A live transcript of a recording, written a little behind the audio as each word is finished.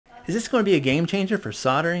Is this going to be a game changer for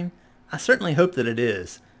soldering? I certainly hope that it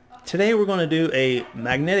is. Today we're going to do a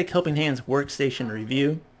Magnetic Helping Hands workstation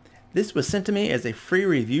review. This was sent to me as a free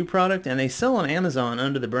review product, and they sell on Amazon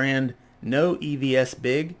under the brand No EVS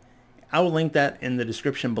Big. I will link that in the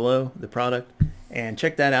description below, the product, and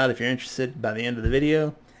check that out if you're interested by the end of the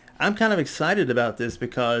video. I'm kind of excited about this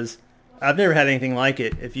because I've never had anything like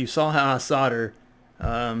it. If you saw how I solder,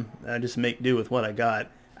 I just make do with what I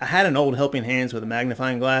got. I had an old Helping Hands with a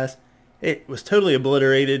magnifying glass. It was totally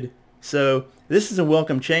obliterated, so this is a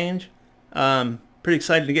welcome change. Pretty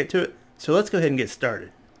excited to get to it, so let's go ahead and get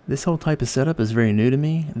started. This whole type of setup is very new to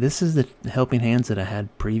me. This is the Helping Hands that I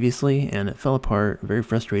had previously, and it fell apart, very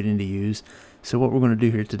frustrating to use. So what we're going to do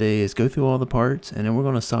here today is go through all the parts, and then we're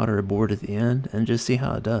going to solder a board at the end and just see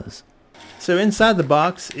how it does. So inside the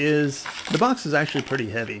box is actually pretty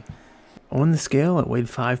heavy. On the scale it weighed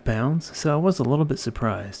 5 pounds, so I was a little bit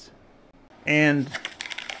surprised. And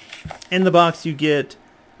in the box you get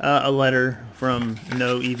a letter from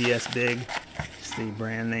No EVS Big. It's the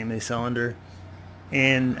brand name they sell under.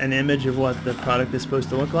 And an image of what the product is supposed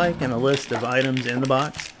to look like, and a list of items in the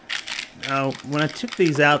box. Now, when I took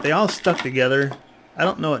these out, they all stuck together. I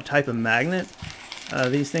don't know what type of magnet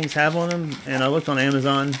these things have on them, and I looked on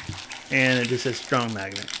Amazon, and it just says strong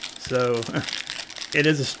magnet. So, it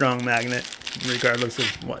is a strong magnet, regardless of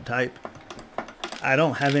what type. I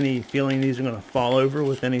don't have any feeling these are going to fall over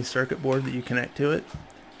with any circuit board that you connect to it,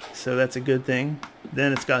 so that's a good thing.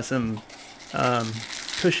 Then it's got some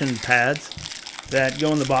cushion pads that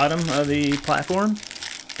go on the bottom of the platform,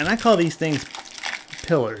 and I call these things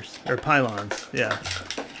pillars or pylons. Yeah,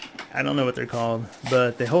 I don't know what they're called,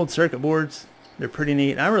 but they hold circuit boards. They're pretty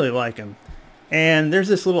neat. I really like them. And there's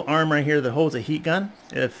this little arm right here that holds a heat gun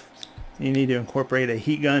if you need to incorporate a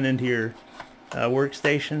heat gun into your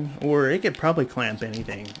workstation, or it could probably clamp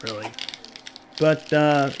anything really, but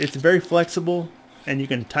it's very flexible, and you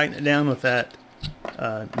can tighten it down with that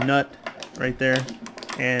nut right there,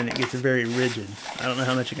 and it gets very rigid. I don't know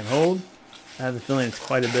how much it can hold. I have the feeling it's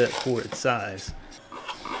quite a bit for its size.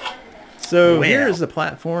 So here is the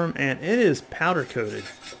platform, and it is powder coated.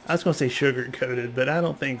 I was going to say sugar coated, but I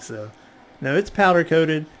don't think so. No, it's powder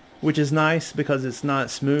coated, which is nice because it's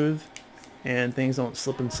not smooth and things don't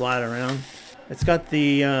slip and slide around. It's got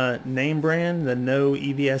the name brand, the No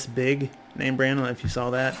EVS Big name brand. I don't know if you saw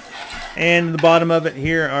that. And the bottom of it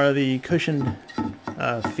here are the cushioned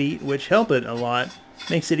feet, which help it a lot.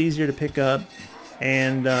 Makes it easier to pick up,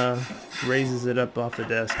 and raises it up off the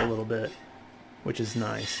desk a little bit, which is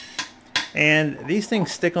nice. And these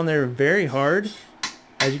things stick on there very hard,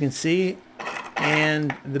 as you can see,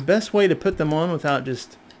 and the best way to put them on without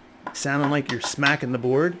just sounding like you're smacking the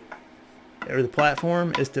board or the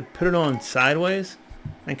platform is to put it on sideways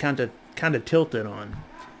and kind of tilt it on.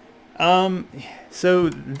 So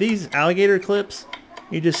these alligator clips,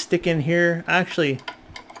 you just stick in here. Actually,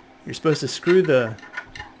 you're supposed to screw the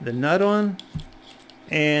nut on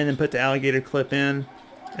and then put the alligator clip in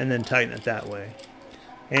and then tighten it that way.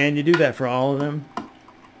 And you do that for all of them.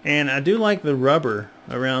 And I do like the rubber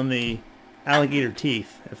around the alligator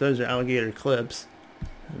teeth. If those are alligator clips,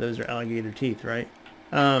 those are alligator teeth, right?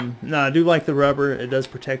 No, I do like the rubber. It does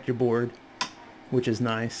protect your board, which is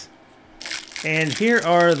nice. And here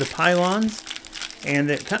are the pylons,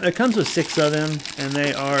 and it comes with 6 of them, and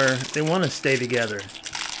they want to stay together.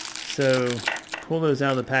 So pull those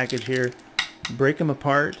out of the package here, break them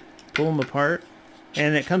apart, pull them apart,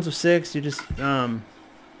 and it comes with 6. You just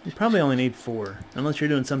you probably only need 4 unless you're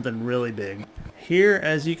doing something really big. Here,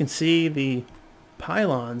 as you can see, the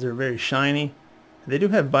pylons are very shiny. They do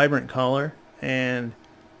have vibrant color, and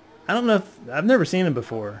I don't know if I've never seen them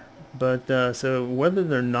before, but so whether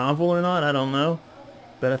they're novel or not, I don't know,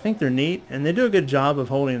 but I think they're neat, and they do a good job of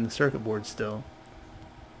holding the circuit board still.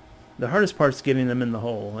 The hardest part's getting them in the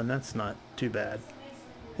hole, and that's not too bad.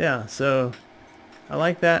 Yeah, so I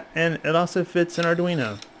like that, and it also fits an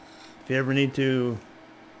Arduino if you ever need to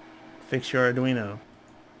fix your Arduino.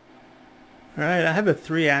 Alright, I have a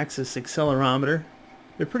 3-axis accelerometer.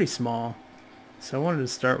 They're pretty small, so I wanted to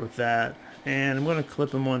start with that, and I'm going to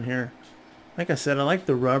clip them on here. Like I said, I like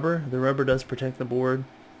the rubber. The rubber does protect the board,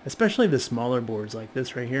 especially the smaller boards like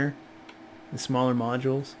this right here, the smaller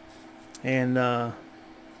modules. And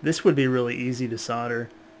this would be really easy to solder.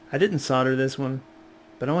 I didn't solder this one,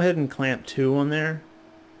 but I went ahead and clamped 2 on there.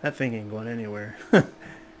 That thing ain't going anywhere.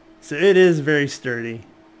 So it is very sturdy.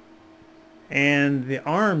 And the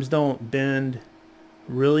arms don't bend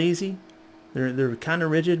real easy. They're kind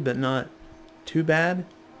of rigid, but not too bad.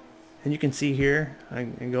 And you can see here, I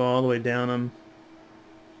can go all the way down them,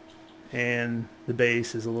 and the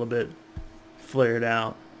base is a little bit flared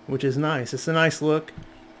out, which is nice. It's a nice look.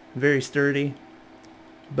 very sturdy.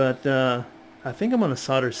 But I think I'm going to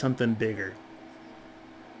solder something bigger.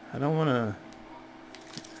 I don't want to...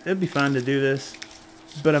 It'd be fine to do this.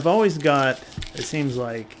 But I've always got, it seems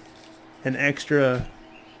like, an extra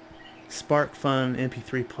SparkFun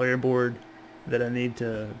MP3 player board that I need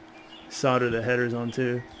to solder the headers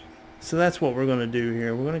onto. So that's what we're going to do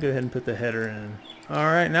here. We're going to go ahead and put the header in.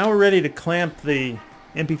 Alright, now we're ready to clamp the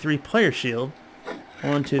MP3 player shield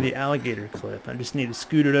onto the alligator clip. I just need to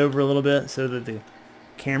scoot it over a little bit so that the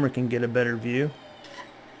camera can get a better view.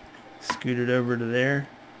 Scoot it over to there.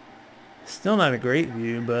 Still not a great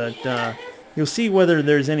view, but you'll see whether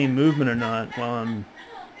there's any movement or not while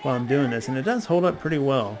I'm doing this, and it does hold up pretty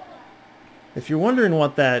well. If you're wondering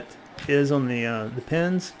what that is on the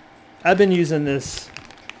pins, I've been using this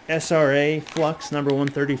SRA flux number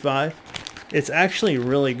 135. It's actually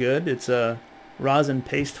really good. It's a rosin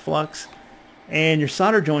paste flux, and your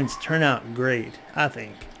solder joints turn out great, I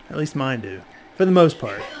think. At least mine do, for the most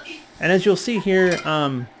part. And as you'll see here,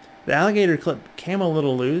 the alligator clip came a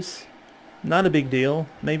little loose. Not a big deal.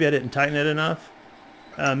 Maybe I didn't tighten it enough.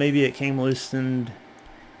 Maybe it came loosened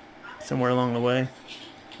somewhere along the way.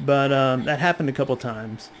 But that happened a couple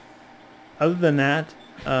times. Other than that,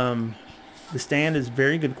 the stand is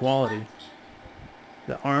very good quality.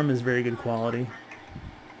 The arm is very good quality.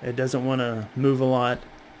 It doesn't want to move a lot.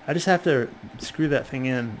 I just have to screw that thing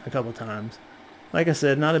in a couple times. Like I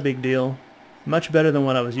said, not a big deal. Much better than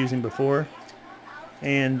what I was using before.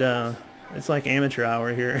 And it's like amateur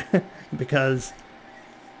hour here because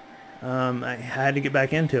I had to get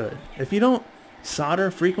back into it. If you don't solder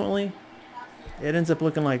frequently, it ends up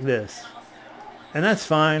looking like this. And that's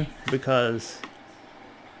fine because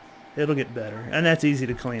it'll get better. And that's easy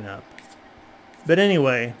to clean up. But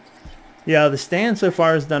anyway, yeah, the stand so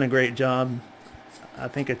far has done a great job. I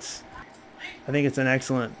think it's an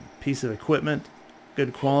excellent piece of equipment,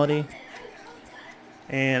 good quality.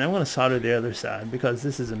 And I'm going to solder the other side because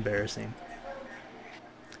this is embarrassing.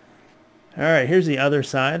 Alright, here's the other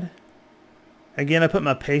side. Again, I put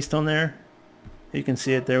my paste on there. You can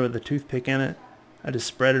see it there with the toothpick in it. I just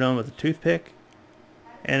spread it on with a toothpick.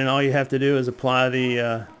 And then all you have to do is apply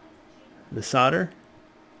the solder.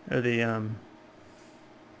 Or the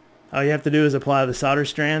all you have to do is apply the solder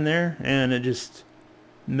strand there, and it just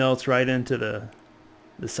melts right into the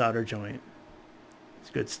solder joint. It's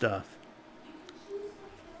good stuff.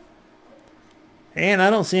 And I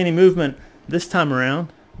don't see any movement this time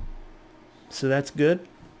around, so that's good.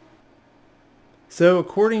 So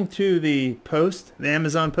according to the post, the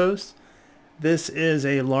Amazon post, this is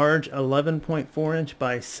a large 11.4 inch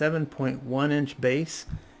by 7.1 inch base,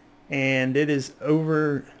 and it is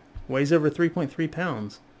weighs over 3.3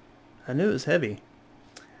 pounds. I knew it was heavy.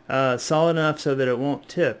 Solid enough so that it won't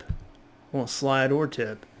tip, won't slide or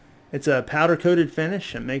tip. It's a powder coated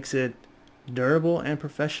finish. It makes it durable and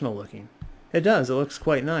professional looking. It does. It looks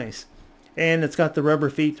quite nice. And it's got the rubber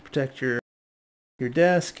feet to protect your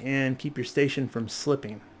desk and keep your station from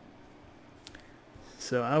slipping.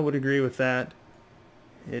 So I would agree with that.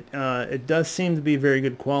 It does seem to be very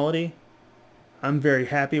good quality. I'm very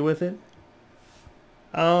happy with it.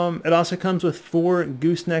 It also comes with 4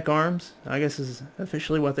 gooseneck arms. I guess is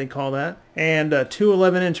officially what they call that. And 2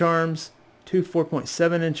 11-inch arms, 2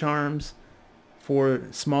 4.7-inch arms for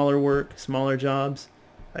smaller work, smaller jobs.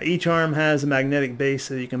 Each arm has a magnetic base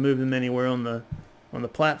so you can move them anywhere on the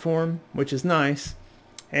platform, which is nice.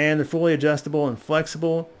 And they're fully adjustable and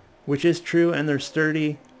flexible, which is true, and they're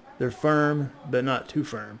sturdy. They're firm, but not too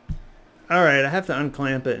firm. Alright, I have to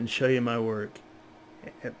unclamp it and show you my work.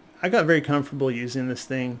 I got very comfortable using this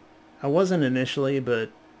thing. I wasn't initially,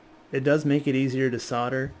 but it does make it easier to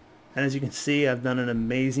solder. And as you can see, I've done an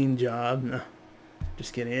amazing job. No,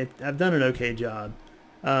 just kidding. I've done an okay job.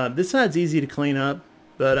 This side's easy to clean up,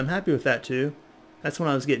 but I'm happy with that too. That's when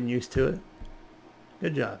I was getting used to it.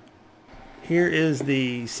 Good job. Here is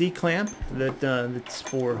the C-clamp that's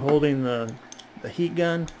for holding the heat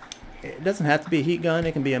gun. It doesn't have to be a heat gun.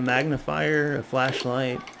 It can be a magnifier, a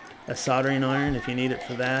flashlight, a soldering iron if you need it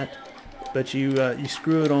for that. But you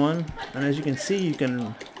screw it on, and as you can see, you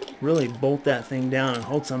can really bolt that thing down and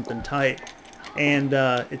hold something tight. And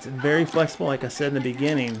it's very flexible, like I said in the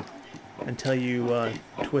beginning, until you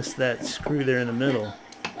twist that screw there in the middle.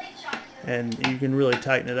 And you can really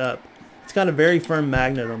tighten it up. It's got a very firm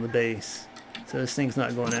magnet on the base, so this thing's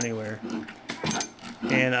not going anywhere.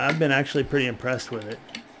 And I've been actually pretty impressed with it.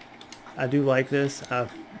 I do like this. I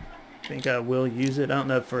think I will use it. I don't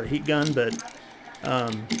know if for a heat gun, but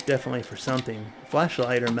definitely for something.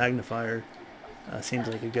 Flashlight or magnifier seems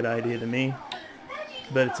like a good idea to me.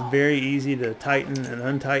 But it's very easy to tighten and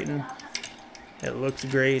untighten. It looks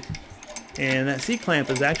great. And that C-clamp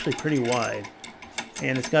is actually pretty wide.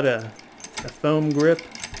 And it's got a foam grip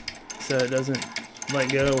so it doesn't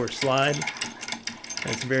let go or slide.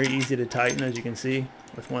 And it's very easy to tighten, as you can see,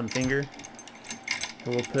 with one finger.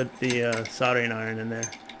 And we'll put the soldering iron in there.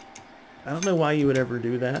 I don't know why you would ever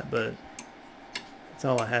do that, but that's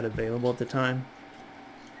all I had available at the time.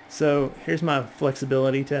 So here's my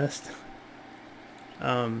flexibility test.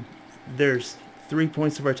 There's 3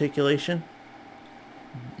 points of articulation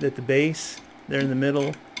at the base, they're in the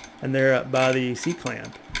middle, and they're up by the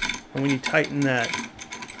C-clamp. And when you tighten that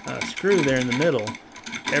screw there in the middle,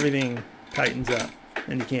 everything tightens up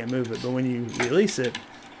and you can't move it. But when you release it,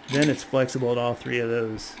 then it's flexible at all 3 of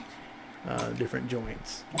those different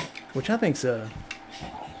joints, which I think's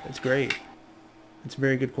it's great. It's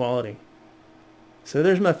very good quality. So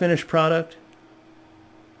there's my finished product.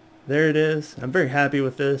 There it is. I'm very happy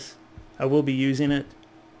with this. I will be using it,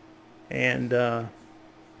 and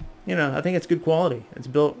you know, I think it's good quality. It's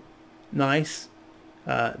built nice.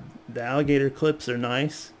 The alligator clips are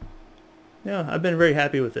nice. Yeah, I've been very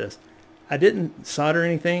happy with this. I didn't solder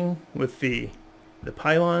anything with the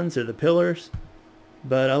pylons or the pillars,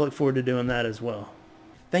 but I look forward to doing that as well.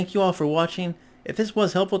 Thank you all for watching. If this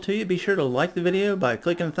was helpful to you, be sure to like the video by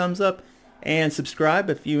clicking the thumbs up and subscribe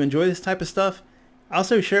if you enjoy this type of stuff.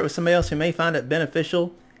 Also share it with somebody else who may find it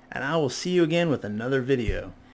beneficial, and I will see you again with another video.